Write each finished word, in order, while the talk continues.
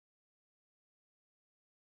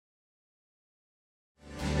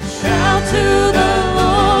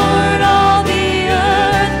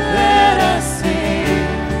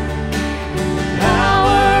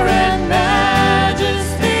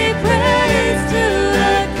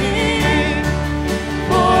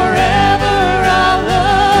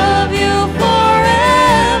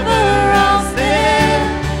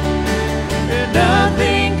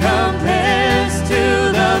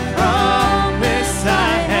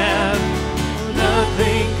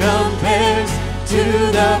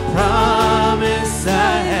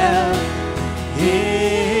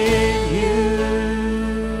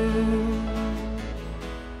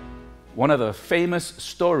one of the famous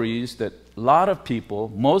stories that a lot of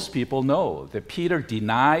people, most people know, that Peter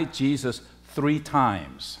denied Jesus 3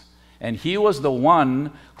 times. And he was the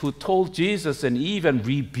one who told Jesus and even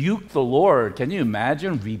rebuked the Lord. Can you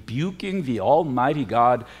imagine rebuking the Almighty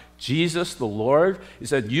God, Jesus the Lord? He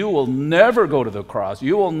said, "You will never go to the cross.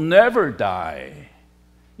 You will never die.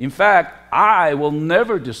 In fact, I will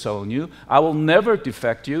never disown you. I will never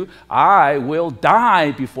defect you. I will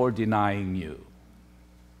die before denying you."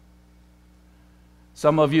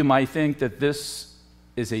 Some of you might think that this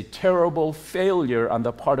is a terrible failure on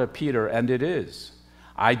the part of Peter, and it is.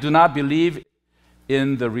 I do not believe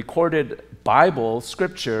in the recorded Bible,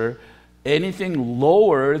 Scripture, anything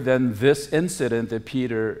lower than this incident that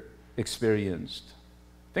Peter experienced.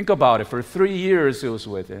 Think about it. For 3 years he was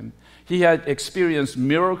with him. He had experienced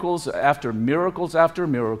miracles after miracles after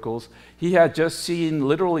miracles. He had just seen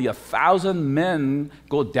literally 1,000 men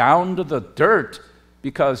go down to the dirt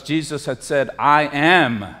because Jesus had said, "I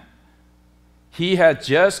am." He had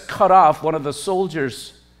just cut off one of the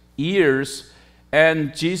soldiers' ears,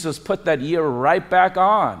 and Jesus put that ear right back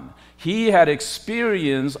on. He had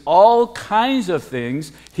experienced all kinds of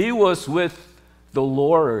things. He was with the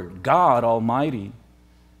Lord, God Almighty.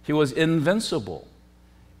 He was invincible.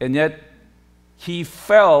 And yet, he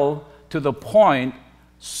fell to the point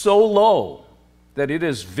so low that it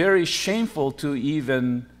is very shameful to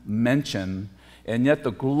even mention. And yet,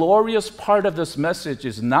 the glorious part of this message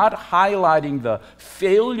is not highlighting the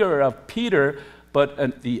failure of Peter,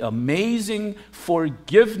 but the amazing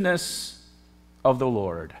forgiveness of the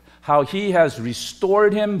Lord. How he has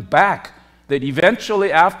restored him back, that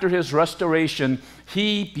eventually after his restoration,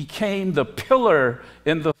 he became the pillar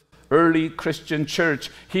in the early Christian church.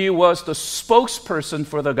 He was the spokesperson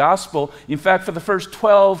for the gospel. In fact, for the first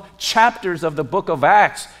 12 chapters of the book of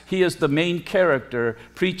Acts, he is the main character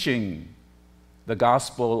preaching the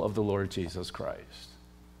gospel of the Lord Jesus Christ.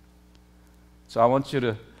 So I want you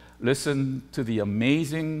to listen to the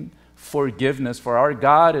amazing forgiveness, for our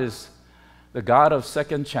God is the God of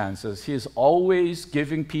second chances. He is always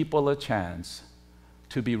giving people a chance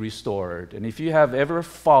to be restored. And if you have ever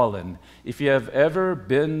fallen, if you have ever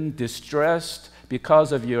been distressed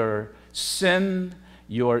because of your sin,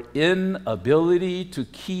 your inability to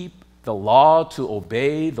keep the law, to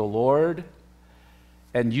obey the Lord,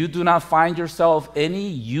 and you do not find yourself any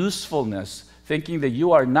usefulness, thinking that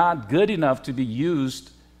you are not good enough to be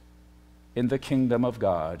used in the kingdom of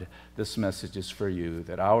God, this message is for you,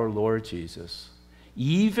 that our Lord Jesus,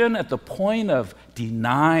 even at the point of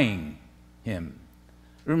denying him,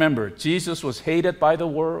 remember, Jesus was hated by the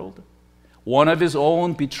world. One of his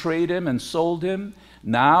own betrayed him and sold him.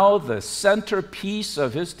 Now the centerpiece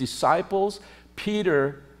of his disciples,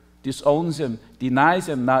 Peter, disowns him, denies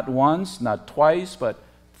him not once, not twice, but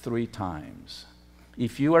 3 times.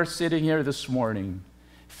 If you are sitting here this morning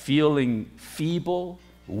feeling feeble,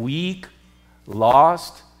 weak,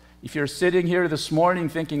 lost, if you're sitting here this morning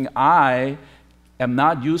thinking, "I am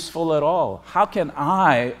not useful at all, how can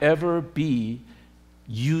I ever be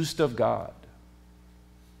used of God?"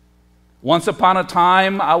 Once upon a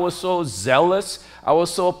time, I was so zealous, I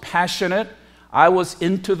was so passionate, I was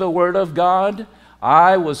into the Word of God,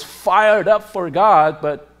 I was fired up for God,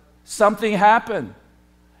 but something happened.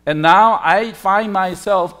 And now I find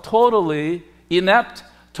myself totally inept,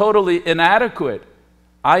 totally inadequate.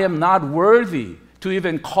 I am not worthy to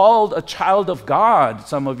even called a child of God,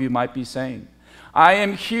 some of you might be saying. I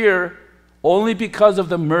am here only because of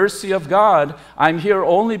the mercy of God. I'm here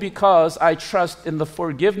only because I trust in the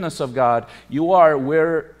forgiveness of God. You are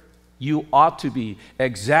where you ought to be.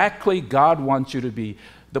 Exactly God wants you to be.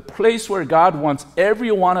 The place where God wants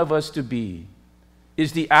every one of us to be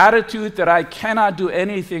is the attitude that I cannot do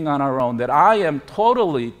anything on our own, that I am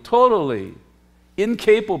totally, totally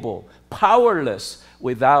incapable, powerless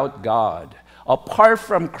without God. Apart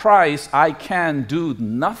from Christ, I can do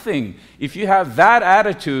nothing. If you have that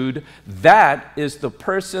attitude, that is the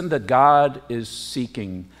person that God is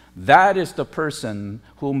seeking. That is the person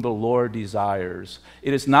whom the Lord desires.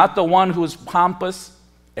 It is not the one who is pompous,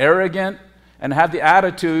 arrogant, and have the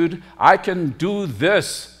attitude, I can do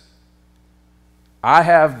this. I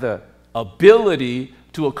have the ability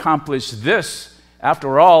to accomplish this.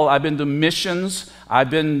 After all, I've been to missions,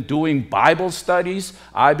 I've been doing Bible studies,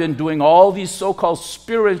 I've been doing all these so-called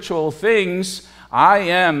spiritual things. I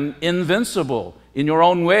am invincible. In your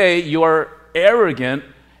own way, you're arrogant,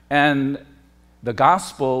 and the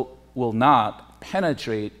gospel will not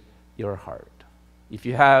penetrate your heart. If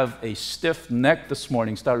you have a stiff neck this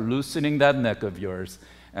morning, start loosening that neck of yours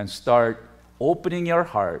and start opening your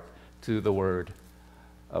heart to the Word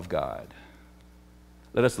of God.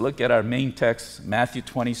 Let us look at our main text, Matthew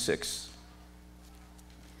 26.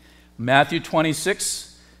 Matthew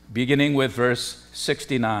 26, beginning with verse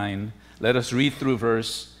 69. Let us read through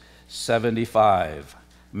verse 75.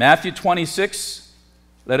 Matthew 26,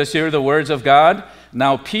 let us hear the words of God.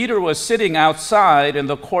 Now Peter was sitting outside in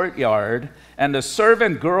the courtyard, and a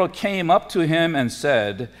servant girl came up to him and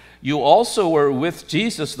said, "You also were with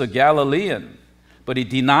Jesus the Galilean." But he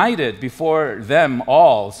denied it before them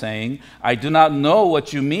all, saying, "I do not know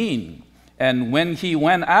what you mean." And when he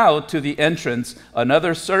went out to the entrance,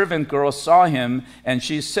 another servant girl saw him, and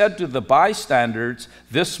she said to the bystanders,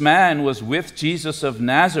 "This man was with Jesus of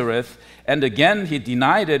Nazareth." And again he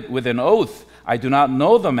denied it with an oath, "I do not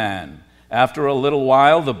know the man." After a little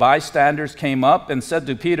while, the bystanders came up and said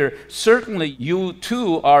to Peter, "Certainly you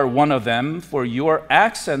too are one of them, for your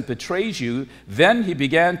accent betrays you." Then he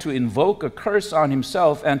began to invoke a curse on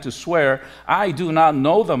himself and to swear, "I do not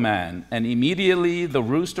know the man." And immediately the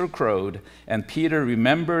rooster crowed, and Peter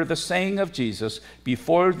remembered the saying of Jesus,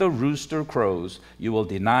 "Before the rooster crows, you will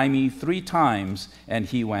deny me 3 times." And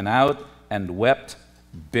he went out and wept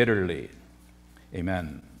bitterly.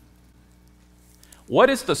 Amen. What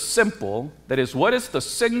is the single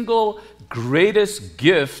greatest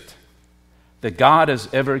gift that God has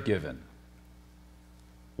ever given?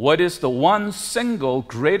 What is the one single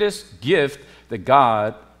greatest gift that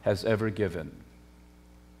God has ever given?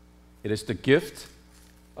 It is the gift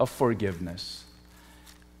of forgiveness,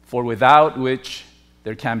 for without which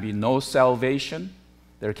there can be no salvation,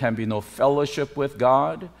 there can be no fellowship with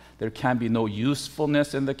God, there can be no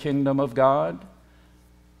usefulness in the kingdom of God.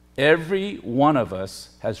 Every one of us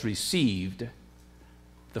has received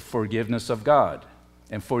the forgiveness of God.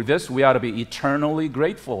 And for this, we ought to be eternally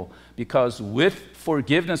grateful, because with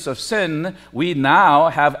forgiveness of sin, we now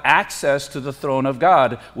have access to the throne of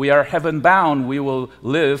God. We are heaven-bound. We will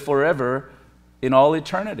live forever in all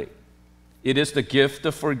eternity. It is the gift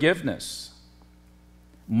of forgiveness.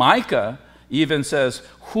 Micah even says,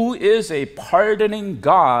 "Who is a pardoning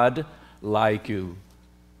God like you?"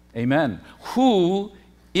 Amen. Who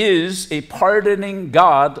is a pardoning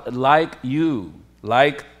God like you,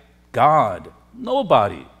 like God?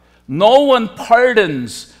 Nobody. No one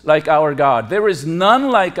pardons like our God. There is none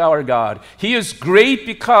like our God. He is great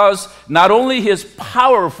because not only He is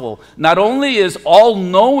powerful, not only is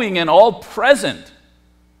all-knowing and all-present,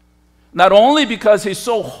 not only because He's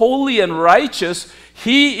so holy and righteous,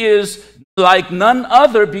 He is like none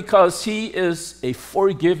other because He is a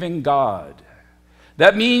forgiving God.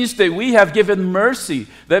 That means that we have given mercy.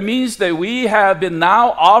 That means that we have been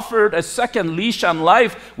now offered a second leash on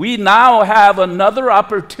life. We now have another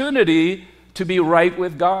opportunity to be right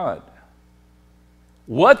with God.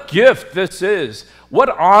 What gift this is. What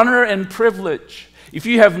honor and privilege. If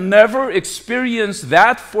you have never experienced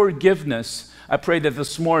that forgiveness, I pray that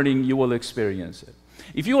this morning you will experience it.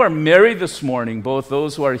 If you are married this morning, both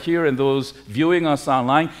those who are here and those viewing us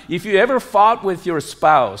online, if you ever fought with your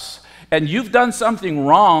spouse, and you've done something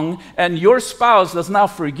wrong, and your spouse does not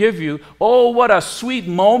forgive you, oh, what a sweet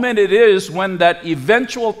moment it is when that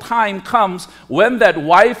eventual time comes, when that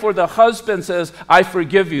wife or the husband says, "I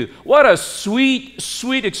forgive you." What a sweet,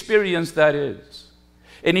 sweet experience that is.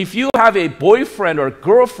 And if you have a boyfriend or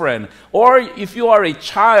girlfriend, or if you are a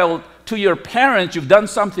child to your parents, you've done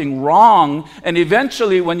something wrong, and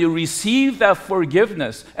eventually when you receive that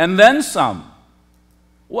forgiveness, and then some,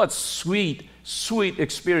 what sweet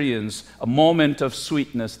experience, a moment of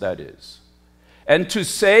sweetness that is. And to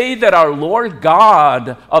say that our Lord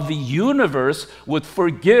God of the universe would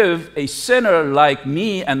forgive a sinner like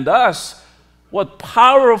me and us, what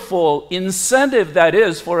powerful incentive that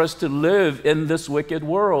is for us to live in this wicked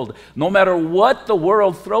world. No matter what the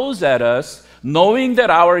world throws at us, knowing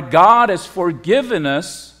that our God has forgiven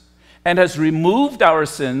us and has removed our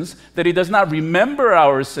sins, that He does not remember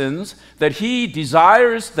our sins, that He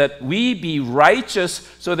desires that we be righteous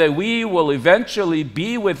so that we will eventually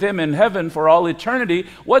be with Him in heaven for all eternity.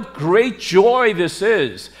 What great joy this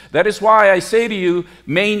is. That is why I say to you,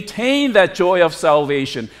 maintain that joy of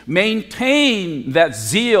salvation. Maintain that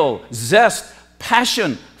zeal, zest,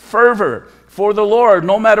 passion, fervor for the Lord,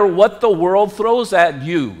 no matter what the world throws at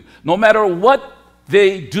you, no matter what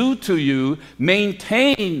they do to you.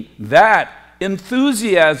 Maintain that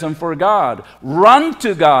enthusiasm for God. Run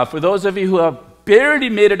to God. For those of you who have barely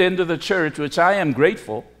made it into the church, which I am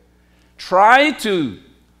grateful, try to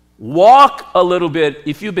walk a little bit.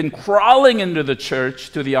 If you've been crawling into the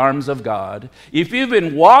church, to the arms of God. If you've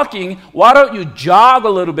been walking, why don't you jog a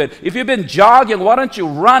little bit? If you've been jogging, why don't you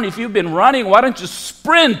run? If you've been running, why don't you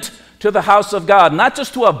sprint to the house of God, not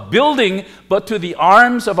just to a building, but to the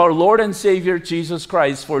arms of our Lord and Savior Jesus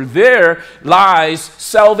Christ. For there lies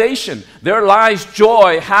salvation. There lies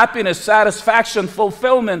joy, happiness, satisfaction,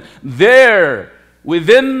 fulfillment. There,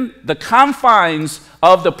 within the confines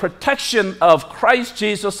of the protection of Christ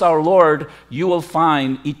Jesus our Lord, you will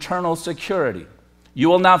find eternal security. You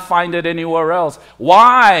will not find it anywhere else.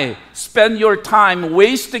 Why spend your time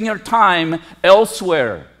wasting your time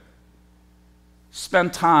elsewhere?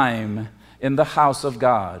 Spend time in the house of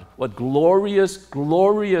God. What glorious,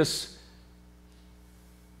 glorious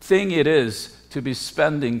thing it is to be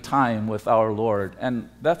spending time with our Lord. And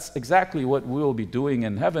that's exactly what we will be doing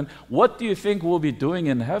in heaven. What do you think we'll be doing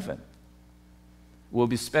in heaven? We'll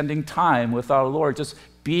be spending time with our Lord, just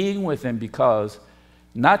being with Him, because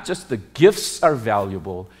not just the gifts are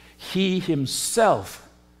valuable, He Himself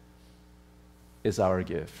is our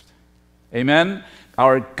gift. Amen?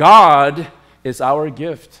 Our God is our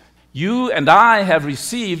gift. You and I have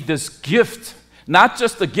received this gift, not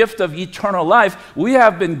just the gift of eternal life. We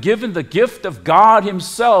have been given the gift of God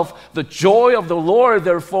Himself. The joy of the Lord,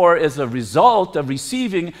 therefore, is a result of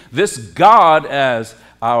receiving this God as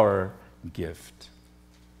our gift.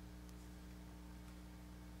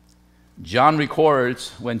 John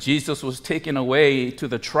records when Jesus was taken away to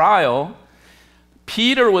the trial,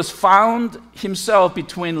 Peter was found himself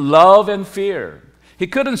between love and fear. He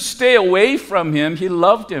couldn't stay away from Him. He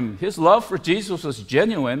loved Him. His love for Jesus was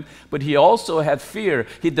genuine, but he also had fear.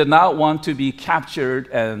 He did not want to be captured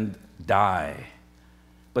and die.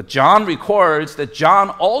 But John records that John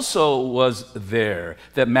also was there,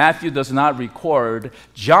 that Matthew does not record.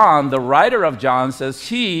 John, the writer of John, says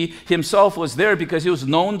he himself was there because he was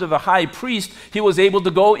known to the high priest. He was able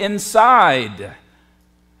to go inside.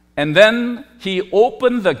 And then he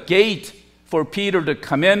opened the gate for Peter to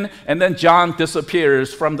come in, and then John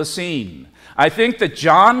disappears from the scene. I think that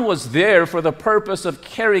John was there for the purpose of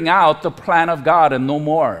carrying out the plan of God and no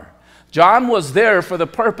more. John was there for the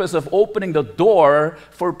purpose of opening the door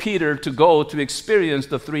for Peter to go to experience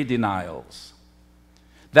the 3 denials.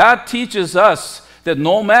 That teaches us that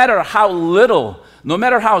no matter how little, no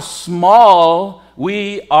matter how small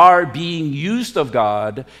we are being used of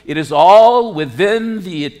God, it is all within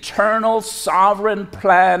the eternal sovereign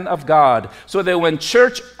plan of God. So that when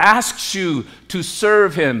church asks you to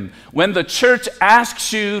serve Him, when the church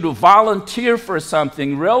asks you to volunteer for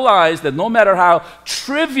something, realize that no matter how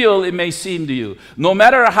trivial it may seem to you, no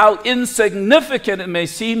matter how insignificant it may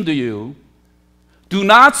seem to you, do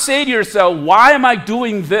not say to yourself, why am I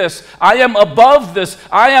doing this? I am above this.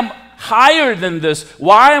 I am higher than this.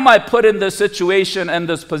 Why am I put in this situation and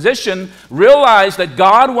this position? Realize that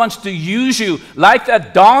God wants to use you like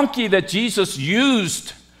that donkey that Jesus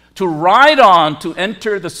used to ride on to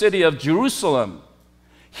enter the city of Jerusalem.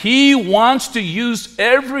 He wants to use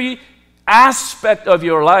every aspect of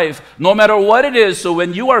your life, no matter what it is. So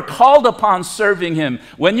when you are called upon serving Him,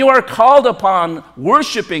 when you are called upon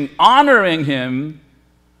worshiping, honoring Him,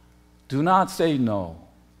 do not say no.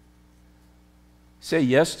 Say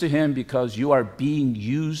yes to Him because you are being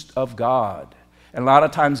used of God. And a lot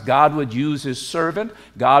of times God would use His servant.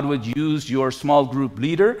 God would use your small group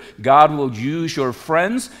leader. God will use your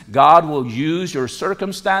friends. God will use your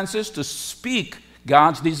circumstances to speak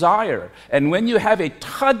God's desire. And when you have a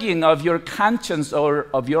tugging of your conscience or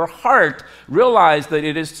of your heart, realize that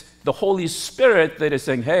it is the Holy Spirit that is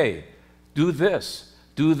saying, hey, do this,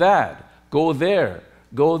 do that, go there,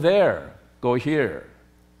 go here.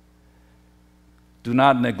 Do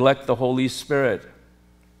not neglect the Holy Spirit.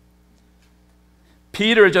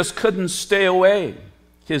 Peter just couldn't stay away.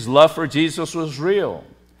 His love for Jesus was real.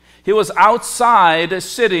 He was outside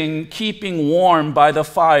sitting, keeping warm by the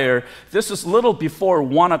fire. This is little before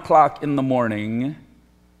 1 o'clock in the morning.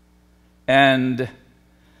 And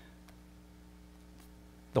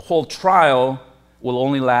the whole trial will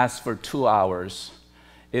only last for 2 hours.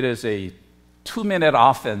 It is a 2-minute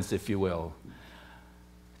offense, if you will,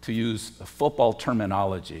 to use a football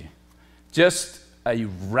terminology. Just a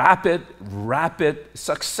rapid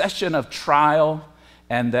succession of trial,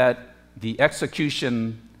 and that the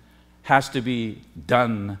execution has to be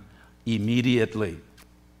done immediately.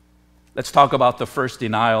 Let's talk about the first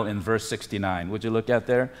denial in verse 69. Would you look at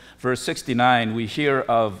there? Verse 69, we hear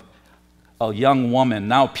of a young woman.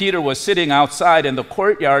 Now Peter was sitting outside in the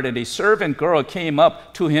courtyard, and a servant girl came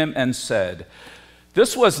up to him and said,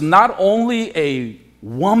 this was not only a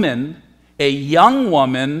woman, a young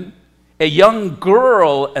woman, a young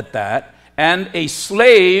girl at that, and a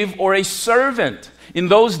slave or a servant. In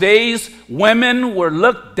those days, women were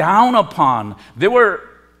looked down upon. They were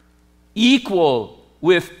equal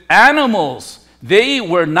with animals. They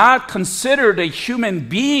were not considered a human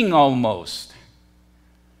being almost.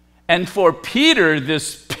 And for Peter,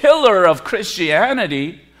 this pillar of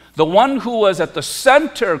Christianity, the one who was at the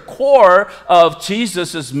center core of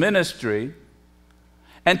Jesus' ministry,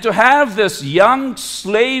 and to have this young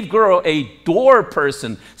slave girl, a door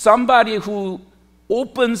person, somebody who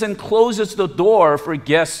opens and closes the door for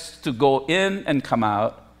guests to go in and come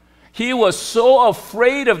out, he was so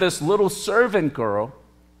afraid of this little servant girl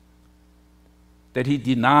that he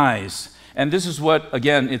denies. And this is what,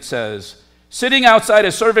 again, it says. Sitting outside,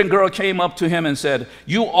 a servant girl came up to him and said,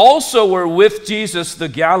 "You also were with Jesus the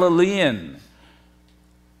Galilean."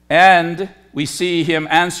 And we see him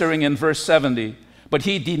answering in verse 70, but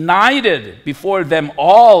he denied it before them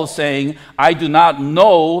all, saying, "I do not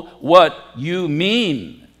know what you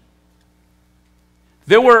mean."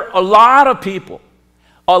 There were a lot of people.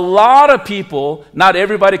 Not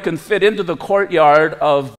everybody can fit into the courtyard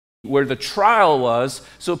of where the trial was.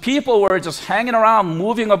 So people were just hanging around,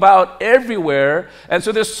 moving about everywhere. And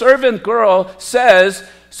so this servant girl says,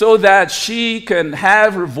 so that she can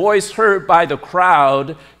have her voice heard by the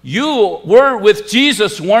crowd, "You were with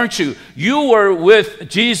Jesus, weren't you? You were with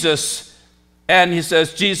Jesus." And he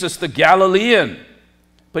says, "Jesus the Galilean."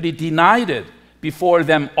 But he denied it before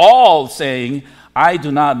them all, saying, "I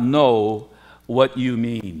do not know what you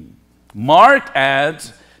mean." Mark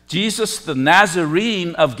adds, Jesus the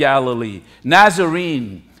Nazarene of Galilee.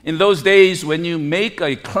 Nazarene. In those days, when you make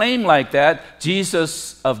a claim like that,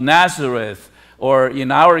 Jesus of Nazareth, or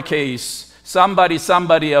in our case,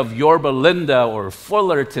 somebody of Yorba Linda or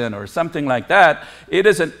Fullerton or something like that, it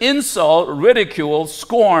is an insult, ridicule,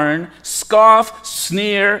 scorn, scoff,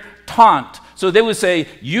 sneer, taunt. So they would say,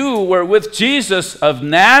 "You were with Jesus of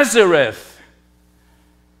Nazareth."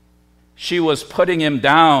 She was putting him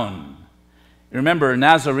down. Remember,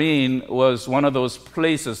 Nazarene was one of those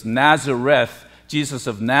places, Nazareth, Jesus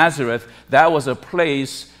of Nazareth. That was a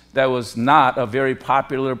place that was not a very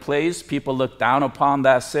popular place. People looked down upon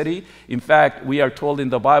that city. In fact, we are told in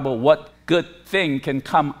the Bible what good thing can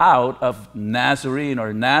come out of Nazarene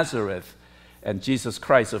or Nazareth. And Jesus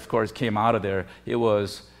Christ, of course, came out of there. It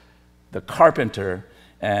was the carpenter,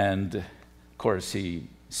 and of course, he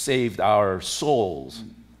saved our souls.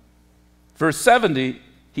 Verse 70,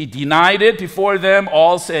 he denied it before them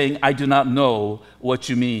all, saying, "I do not know what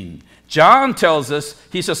you mean." John tells us,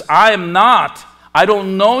 he says, "I am not. I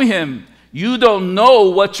don't know him. You don't know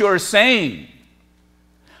what you're saying."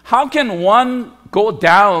 How can one go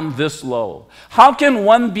down this low? How can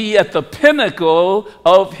one be at the pinnacle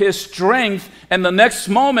of his strength, and the next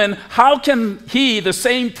moment, how can he, the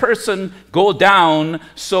same person, go down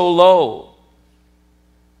so low?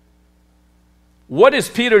 What is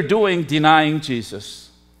Peter doing denying Jesus?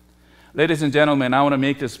 Ladies and gentlemen, I want to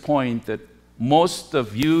make this point that most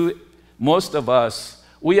of us,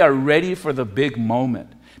 we are ready for the big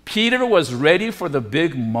moment. Peter was ready for the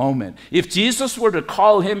big moment. If Jesus were to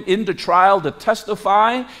call him into trial to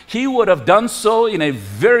testify, he would have done so in a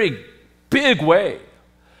very big way.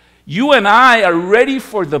 You and I are ready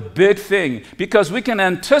for the big thing because we can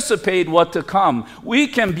anticipate what to come. We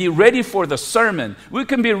can be ready for the sermon. We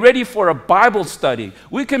can be ready for a Bible study.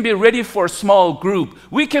 We can be ready for a small group.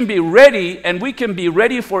 We can be ready, and we can be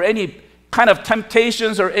ready for any kind of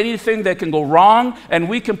temptations or anything that can go wrong, and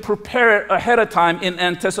we can prepare ahead of time in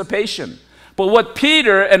anticipation. But what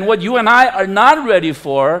Peter and what you and I are not ready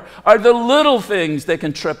for are the little things that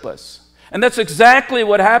can trip us. And that's exactly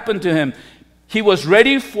what happened to him. He was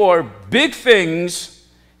ready for big things.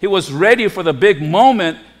 He was ready for the big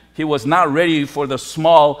moment. He was not ready for the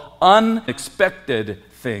small, unexpected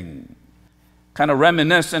thing. Kind of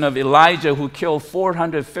reminiscent of Elijah, who killed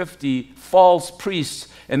 450 false priests.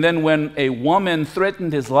 And then when a woman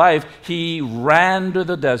threatened his life, he ran to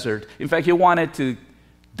the desert. In fact, he wanted to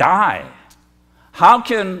die. How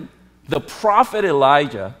can the prophet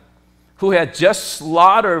Elijah, who had just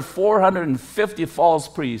slaughtered 450 false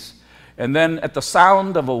priests, and then at the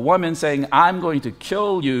sound of a woman saying, "I'm going to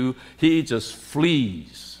kill you," he just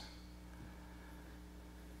flees?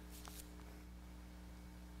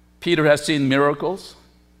 Peter has seen miracles.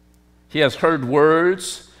 He has heard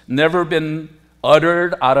words never been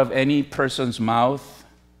uttered out of any person's mouth.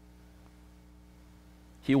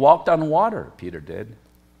 He walked on water, Peter did.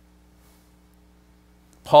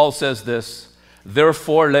 Paul says this,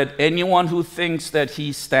 "Therefore let anyone who thinks that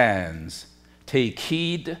he stands take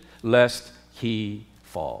heed lest he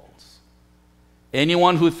falls."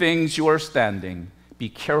 Anyone who thinks you are standing, be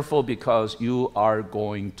careful because you are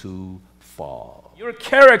going to fall. Your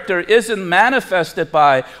character isn't manifested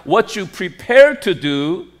by what you prepare to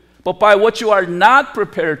do, but by what you are not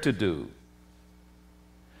prepared to do.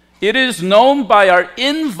 It is known by our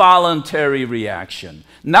involuntary reaction,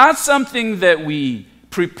 not something that we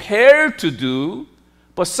prepare to do,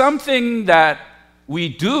 but something that we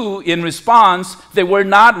do in response that we're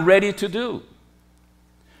not ready to do.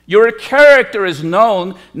 Your character is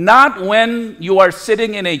known not when you are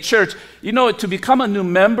sitting in a church. You know, to become a new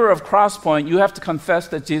member of Crosspoint, you have to confess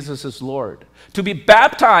that Jesus is Lord. To be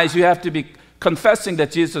baptized, you have to be confessing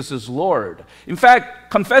that Jesus is Lord. In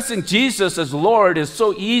fact, confessing Jesus as Lord is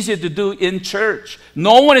so easy to do in church.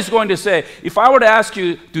 No one is going to say, if I were to ask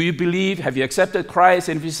you, do you believe, have you accepted Christ?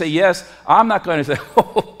 And if you say yes, I'm not going to say,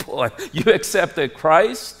 oh boy, you accepted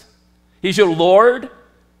Christ? He's your Lord?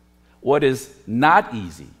 What is not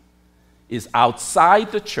easy is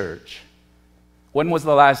outside the church. When was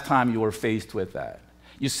the last time you were faced with that?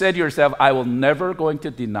 You said to yourself, I will never going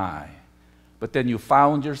to deny. But then you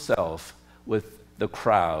found yourself with the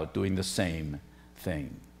crowd doing the same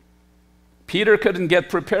thing. Peter couldn't get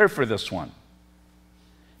prepared for this one.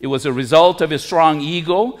 It was a result of his strong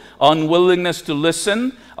ego, unwillingness to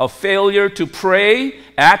listen, a failure to pray,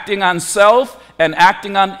 acting on self, and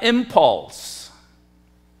acting on impulse.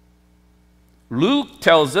 Luke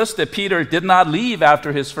tells us that Peter did not leave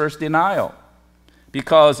after his first denial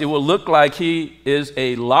because it will look like he is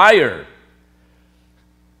a liar.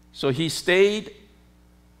 So he stayed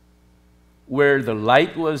where the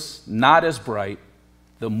light was not as bright,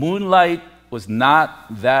 the moonlight was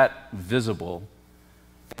not that visible.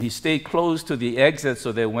 He stayed close to the exit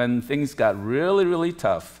so that when things got really, really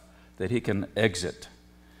tough, that he can exit.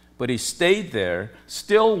 But he stayed there,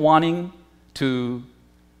 still wanting to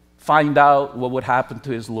find out what would happen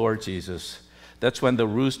to his Lord Jesus. That's when the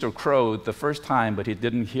rooster crowed the first time, but he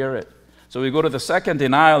didn't hear it. So we go to the second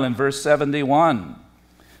denial in verse 71.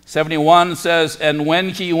 71 says, and when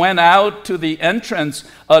he went out to the entrance,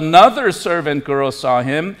 another servant girl saw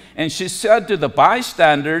him, and she said to the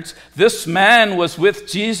bystanders, this man was with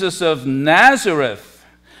Jesus of Nazareth.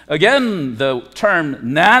 Again, the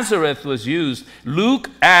term Nazareth was used. Luke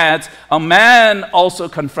adds, a man also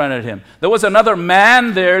confronted him. There was another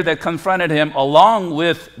man there that confronted him along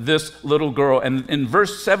with this little girl. And in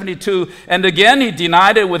verse 72, and again he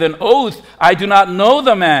denied it with an oath, I do not know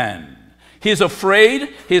the man. He's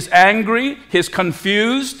afraid, he's angry, he's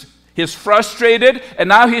confused, he's frustrated, and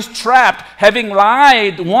now he's trapped. Having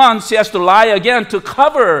lied once, he has to lie again to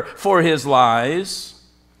cover for his lies.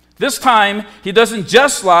 This time, he doesn't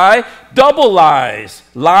just lie, double lies.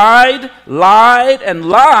 Lied, and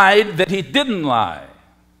lied that he didn't lie.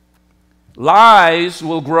 Lies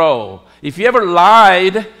will grow. If you ever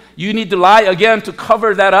lied, you need to lie again to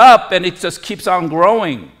cover that up, and it just keeps on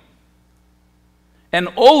growing. An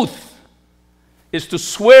oath is to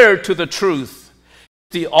swear to the truth.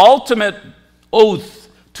 The ultimate oath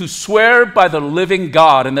to swear by the living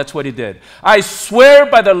God, and that's what he did. I swear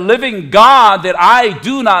by the living God that I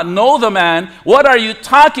do not know the man. What are you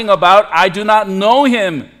talking about? I do not know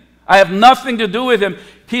him. I have nothing to do with him.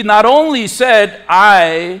 He not only said,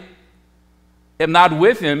 I am not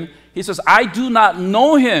with him, he says, I do not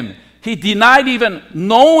know him. He denied even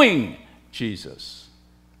knowing Jesus.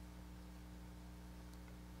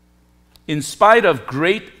 In spite of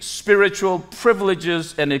great spiritual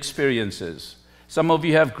privileges and experiences. Some of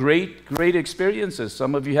you have great experiences.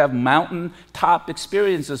 Some of you have mountaintop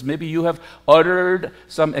experiences. Maybe you have uttered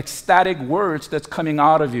some ecstatic words that's coming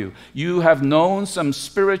out of you. You have known some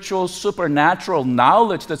spiritual, supernatural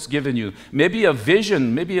knowledge that's given you. Maybe a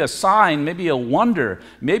vision, maybe a sign, maybe a wonder,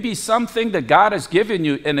 maybe something that God has given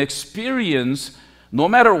you, an experience. No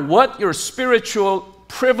matter what your spiritual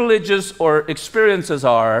privileges or experiences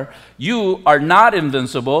are, you are not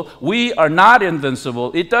invincible. We are not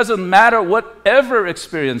invincible. It doesn't matter whatever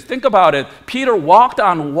experience. Think about it. Peter walked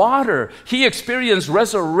on water. He experienced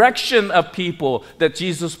resurrection of people that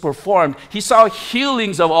Jesus performed. He saw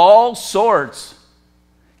healings of all sorts,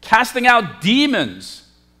 casting out demons.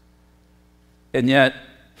 And yet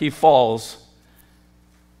he falls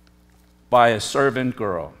by a servant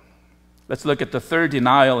girl. Let's look at the third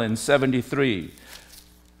denial in 73.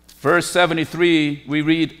 Verse 73, we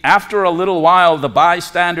read, after a little while, the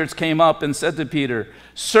bystanders came up and said to Peter,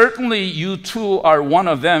 certainly you too are one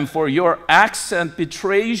of them, for your accent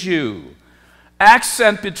betrays you.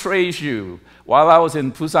 Accent betrays you. While I was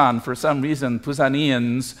in Busan, for some reason,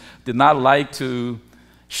 Busanians did not like to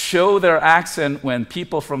show their accent when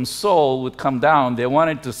people from Seoul would come down. They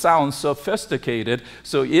wanted to sound sophisticated.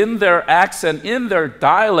 So in their accent, in their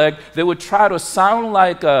dialect, they would try to sound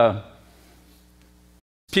like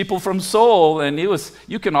people from Seoul, and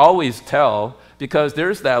you can always tell because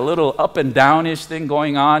there's that little up and downish thing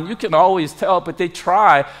going on. You can always tell, but they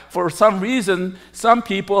try. For some reason, some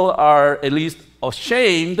people are, at least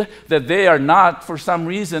ashamed that they are not, for some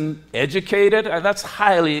reason, educated. And that's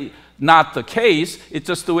highly not the case. It's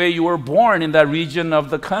just the way you were born in that region of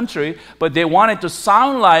the country. But they wanted to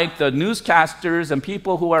sound like the newscasters and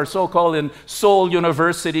people who are so-called in Seoul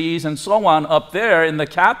universities and so on up there in the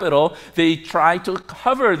capital. They try to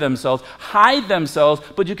cover themselves, hide themselves,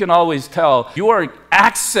 but you can always tell. Your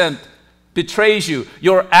accent betrays you.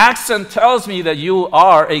 Your accent tells me that you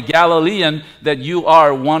are a Galilean, that you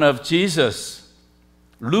are one of Jesus.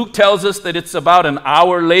 Luke tells us that it's about an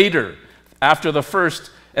hour later, after the first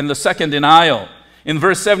and the second denial. In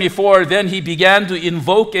verse 74, then he began to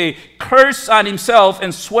invoke a curse on himself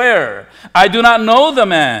and swear, I do not know the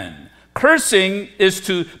man. Cursing is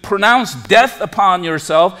to pronounce death upon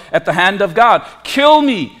yourself at the hand of God. Kill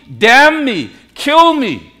me, damn me, kill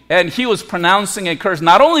me. And he was pronouncing a curse.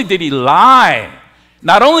 Not only did he lie,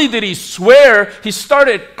 not only did he swear, he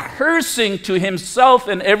started cursing to himself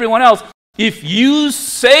and everyone else. If you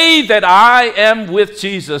say that I am with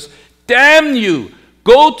Jesus, damn you.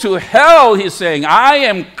 Go to hell, he's saying. I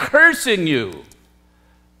am cursing you.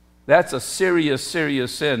 That's a serious,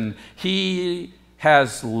 serious sin. He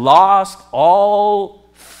has lost all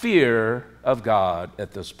fear of God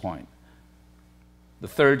at this point. The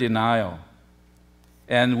third denial.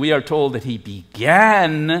 And we are told that he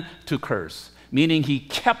began to curse, meaning he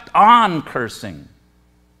kept on cursing.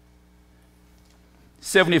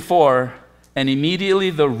 74, and immediately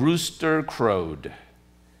the rooster crowed.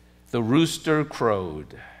 The rooster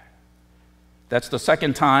crowed. That's the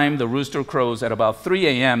second time the rooster crows at about 3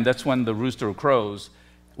 a.m. That's when the rooster crows.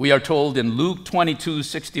 We are told in Luke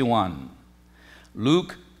 22:61.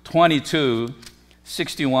 Luke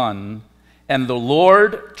 22:61. And the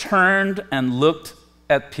Lord turned and looked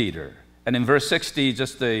at Peter. And in verse 60,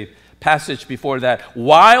 just the passage before that,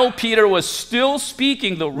 while Peter was still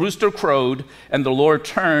speaking, the rooster crowed, and the Lord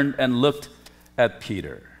turned and looked at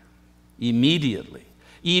Peter.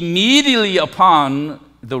 Immediately upon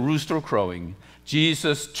the rooster crowing,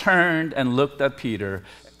 Jesus turned and looked at Peter,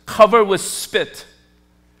 covered with spit,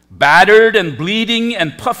 battered and bleeding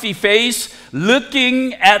and puffy face,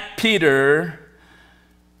 looking at Peter.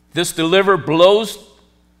 This delivered blows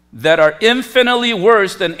that are infinitely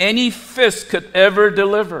worse than any fist could ever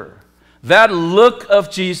deliver. That look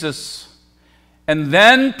of Jesus. And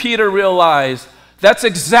then Peter realized that's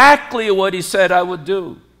exactly what he said I would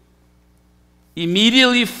do.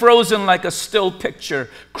 Immediately frozen like a still picture,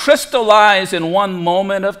 crystallized in one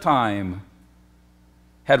moment of time,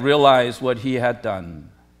 had realized what he had done.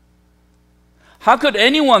 How could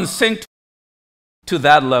anyone sink to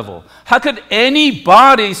that level? How could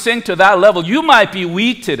anybody sink to that level? You might be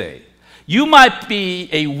weak today. You might be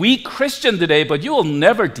a weak Christian today, but you will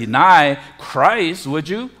never deny Christ, would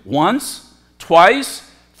you? Once, twice,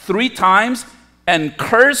 3 times, and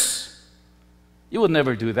curse? You would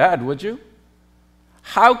never do that, would you?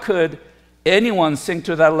 How could anyone sink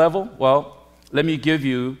to that level? Well, let me give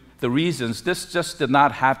you the reasons. This just did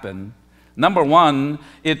not happen. Number one,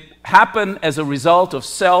 it happened as a result of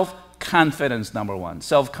self-confidence, number one,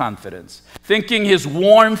 self-confidence. Thinking his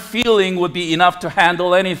warm feeling would be enough to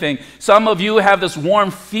handle anything. Some of you have this warm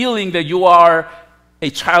feeling that you are a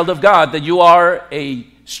child of God, that you are a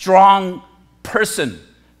strong person,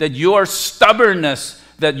 that your stubbornness,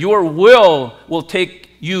 that your will take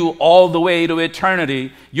you all the way to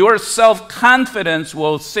eternity. Your self-confidence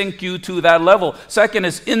will sink you to that level. Second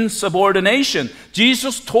is insubordination.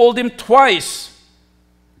 Jesus told him twice,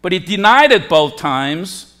 but he denied it both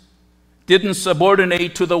times, didn't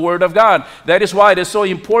subordinate to the word of God. That is why it is so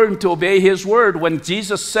important to obey his word. When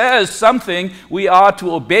Jesus says something, we ought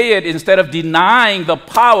to obey it instead of denying the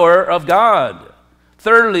power of God.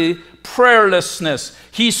 Thirdly, prayerlessness.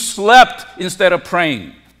 He slept instead of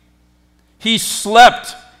praying. He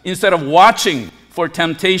slept instead of watching for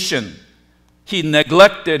temptation. He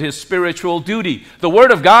neglected his spiritual duty. The word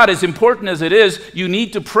of God, as important as it is, you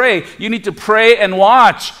need to pray. You need to pray and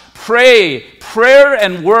watch. Pray. Prayer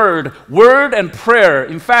and word. Word and prayer.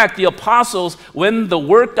 In fact, the apostles, when the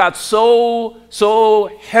work got so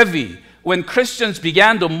heavy, when Christians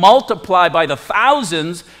began to multiply by the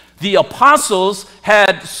thousands, the apostles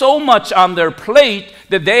had so much on their plate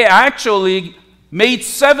that they actually made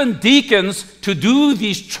 7 deacons to do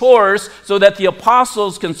these chores so that the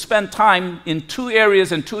apostles can spend time in 2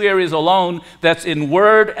 areas and 2 areas alone, that's in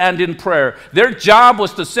word and in prayer. Their job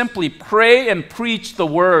was to simply pray and preach the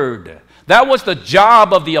word. That was the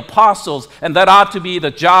job of the apostles, and that ought to be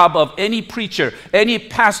the job of any preacher, any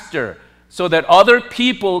pastor, so that other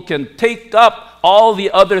people can take up all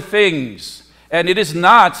the other things. And it is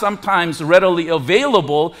not sometimes readily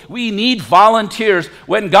available. We need volunteers.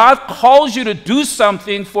 When God calls you to do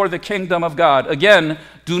something for the kingdom of God, again,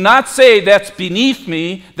 do not say that's beneath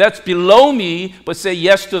me, that's below me, but say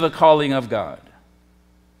yes to the calling of God.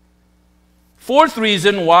 Fourth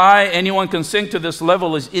reason why anyone can sink to this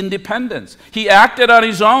level is independence. He acted on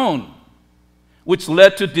his own, which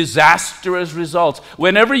led to disastrous results.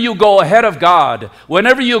 Whenever you go ahead of God,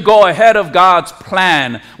 whenever you go ahead of God's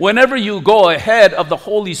plan, whenever you go ahead of the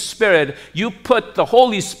Holy Spirit, you put the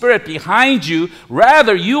Holy Spirit behind you.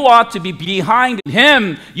 Rather, you ought to be behind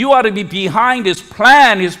Him. You ought to be behind His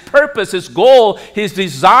plan, His purpose, His goal, His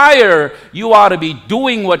desire. You ought to be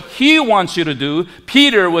doing what He wants you to do.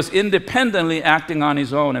 Peter was independently acting on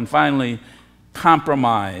his own. And finally,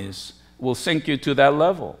 compromise will sink you to that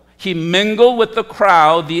level. He mingled with the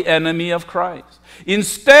crowd, the enemy of Christ.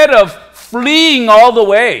 Instead of fleeing all the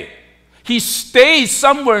way, he stayed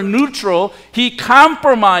somewhere neutral. He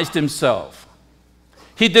compromised himself.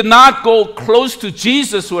 He did not go close to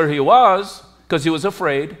Jesus where he was because he was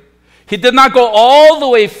afraid. He did not go all the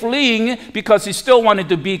way fleeing because he still wanted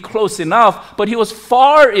to be close enough, but he was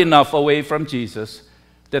far enough away from Jesus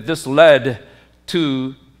that this led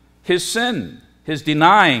to his sin, his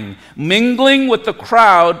denying, mingling with the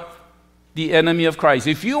crowd, the enemy of Christ.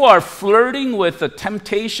 If you are flirting with the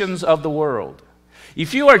temptations of the world,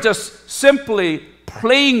 if you are just simply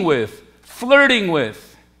playing with, flirting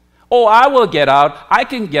with, oh, I will get out, I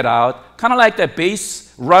can get out, kind of like that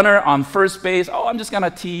base runner on first base, oh, I'm just going to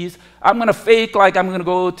tease, I'm going to fake like I'm going to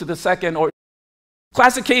go to the second, or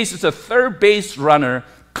classic case is a third base runner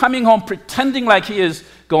coming home pretending like he is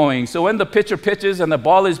going. So when the pitcher pitches and the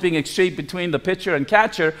ball is being exchanged between the pitcher and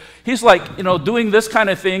catcher, he's like, doing this kind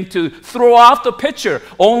of thing to throw off the pitcher,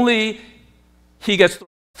 only he gets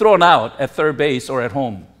thrown out at third base or at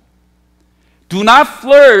home. Do not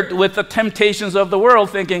flirt with the temptations of the world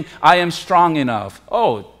thinking, I am strong enough.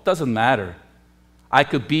 Oh, it doesn't matter. I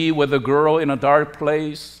could be with a girl in a dark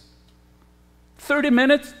place. 30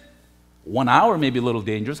 minutes, 1 hour may be a little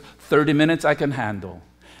dangerous. 30 minutes I can handle.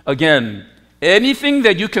 Again, anything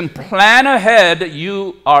that you can plan ahead,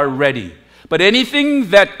 you are ready. But anything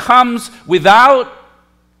that comes without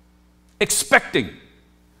expecting,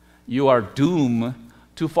 you are doomed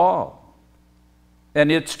to fall.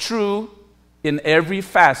 And it's true in every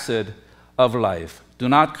facet of life. Do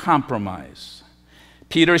not compromise.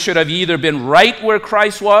 Peter should have either been right where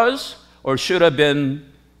Christ was or should have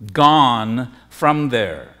been gone from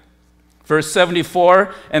there. Verse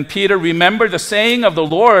 74, and Peter remembered the saying of the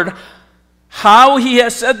Lord, how he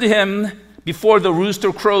has said to him, before the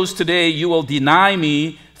rooster crows today, you will deny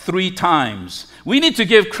me 3 times. We need to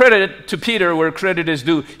give credit to Peter where credit is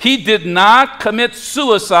due. He did not commit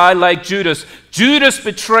suicide like Judas. Judas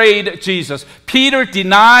betrayed Jesus. Peter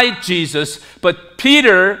denied Jesus. But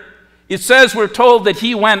Peter, it says we're told that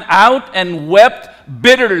he went out and wept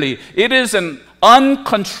bitterly. It is an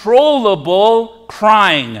uncontrollable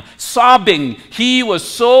crying, sobbing. He was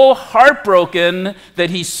so heartbroken that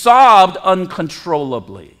he sobbed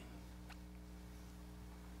uncontrollably.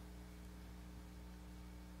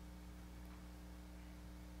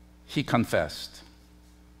 He confessed.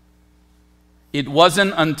 It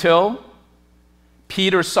wasn't until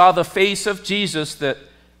Peter saw the face of Jesus that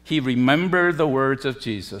he remembered the words of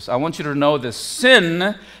Jesus. I want you to know that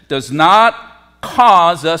sin does not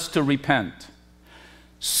cause us to repent.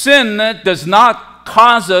 Sin does not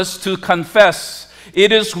cause us to confess.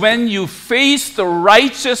 It is when you face the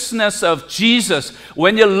righteousness of Jesus,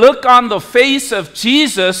 when you look on the face of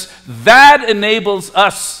Jesus, that enables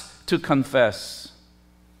us to confess.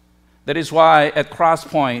 That is why at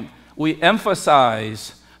Crosspoint we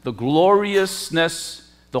emphasize the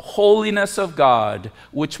gloriousness, the holiness of God,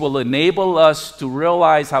 which will enable us to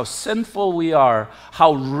realize how sinful we are,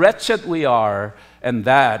 how wretched we are, and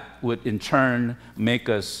that would in turn make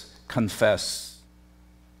us confess.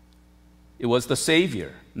 It was the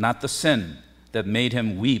Savior, not the sin, that made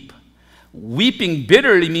him weep. Weeping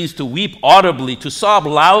bitterly means to weep audibly, to sob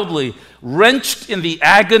loudly, wrenched in the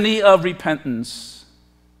agony of repentance.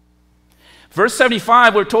 Verse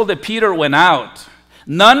 75, we're told that Peter went out.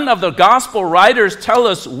 None of the gospel writers tell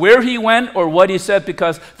us where he went or what he said,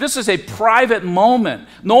 because this is a private moment.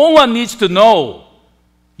 No one needs to know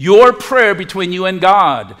your prayer between you and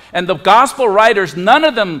God. And the gospel writers, none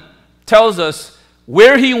of them tells us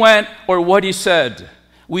where he went or what he said.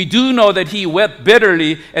 We do know that he wept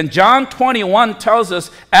bitterly, and John 21 tells us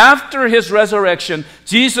after his resurrection,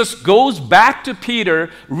 Jesus goes back to Peter,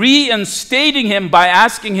 reinstating him by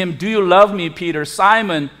asking him, do you love me, Peter?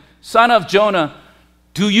 Simon, son of Jonah,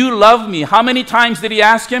 do you love me? How many times did he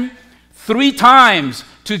ask him? 3 times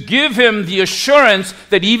to give him the assurance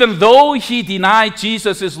that even though he denied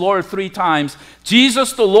Jesus as Lord 3 times,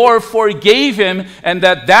 Jesus the Lord forgave him, and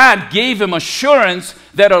that gave him assurance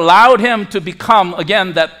that allowed him to become,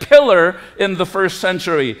 again, that pillar in the first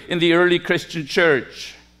century, in the early Christian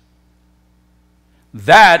church.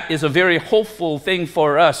 That is a very hopeful thing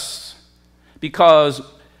for us, because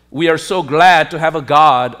we are so glad to have a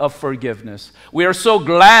God of forgiveness. We are so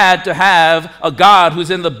glad to have a God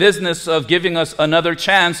who's in the business of giving us another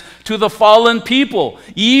chance to the fallen people,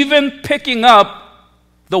 even picking up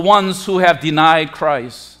the ones who have denied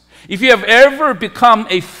Christ. If you have ever become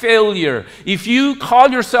a failure, if you call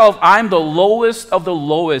yourself, I'm the lowest of the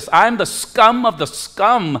lowest, I'm the scum of the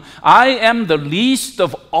scum, I am the least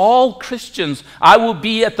of all Christians, I will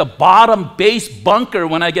be at the bottom base bunker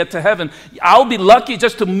when I get to heaven. I'll be lucky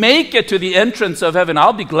just to make it to the entrance of heaven.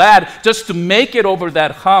 I'll be glad just to make it over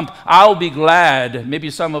that hump. I'll be glad.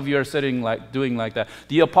 Maybe some of you are doing like that.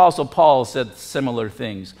 The Apostle Paul said similar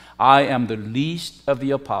things. I am the least of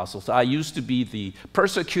the apostles. I used to be the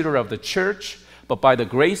persecutor of the church, but by the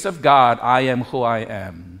grace of God, I am who I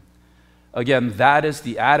am. Again, that is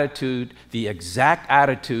the attitude, the exact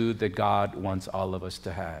attitude that God wants all of us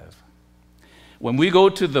to have. When we go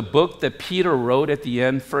to the book that Peter wrote at the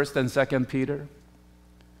end, 1st and 2nd Peter,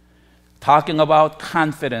 talking about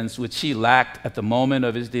confidence, which he lacked at the moment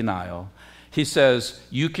of his denial, he says,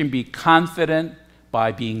 you can be confident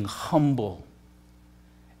by being humble.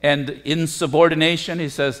 And in subordination, he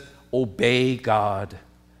says, obey God.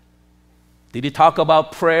 Did he talk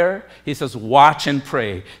about prayer? He says, watch and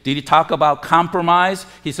pray. Did he talk about compromise?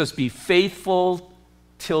 He says, be faithful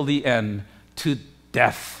till the end, to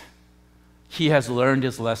death. He has learned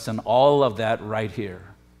his lesson, all of that right here.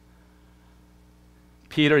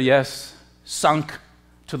 Peter, yes, sunk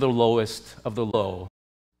to the lowest of the low.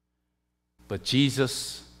 But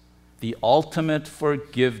Jesus, the ultimate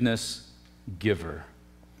forgiveness giver,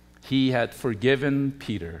 he had forgiven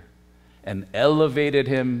Peter and elevated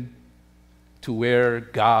him to where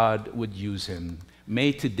God would use him.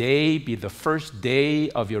 May today be the first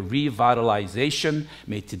day of your revitalization.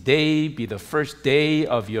 May today be the first day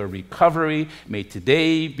of your recovery. May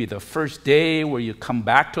today be the first day where you come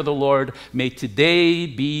back to the Lord. May today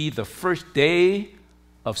be the first day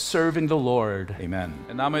of serving the Lord. Amen.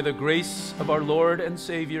 And now may the grace of our Lord and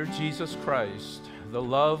Savior Jesus Christ, the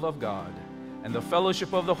love of God, and the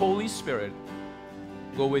fellowship of the Holy Spirit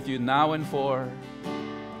go with you now and for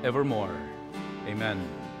evermore.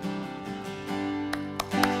 Amen.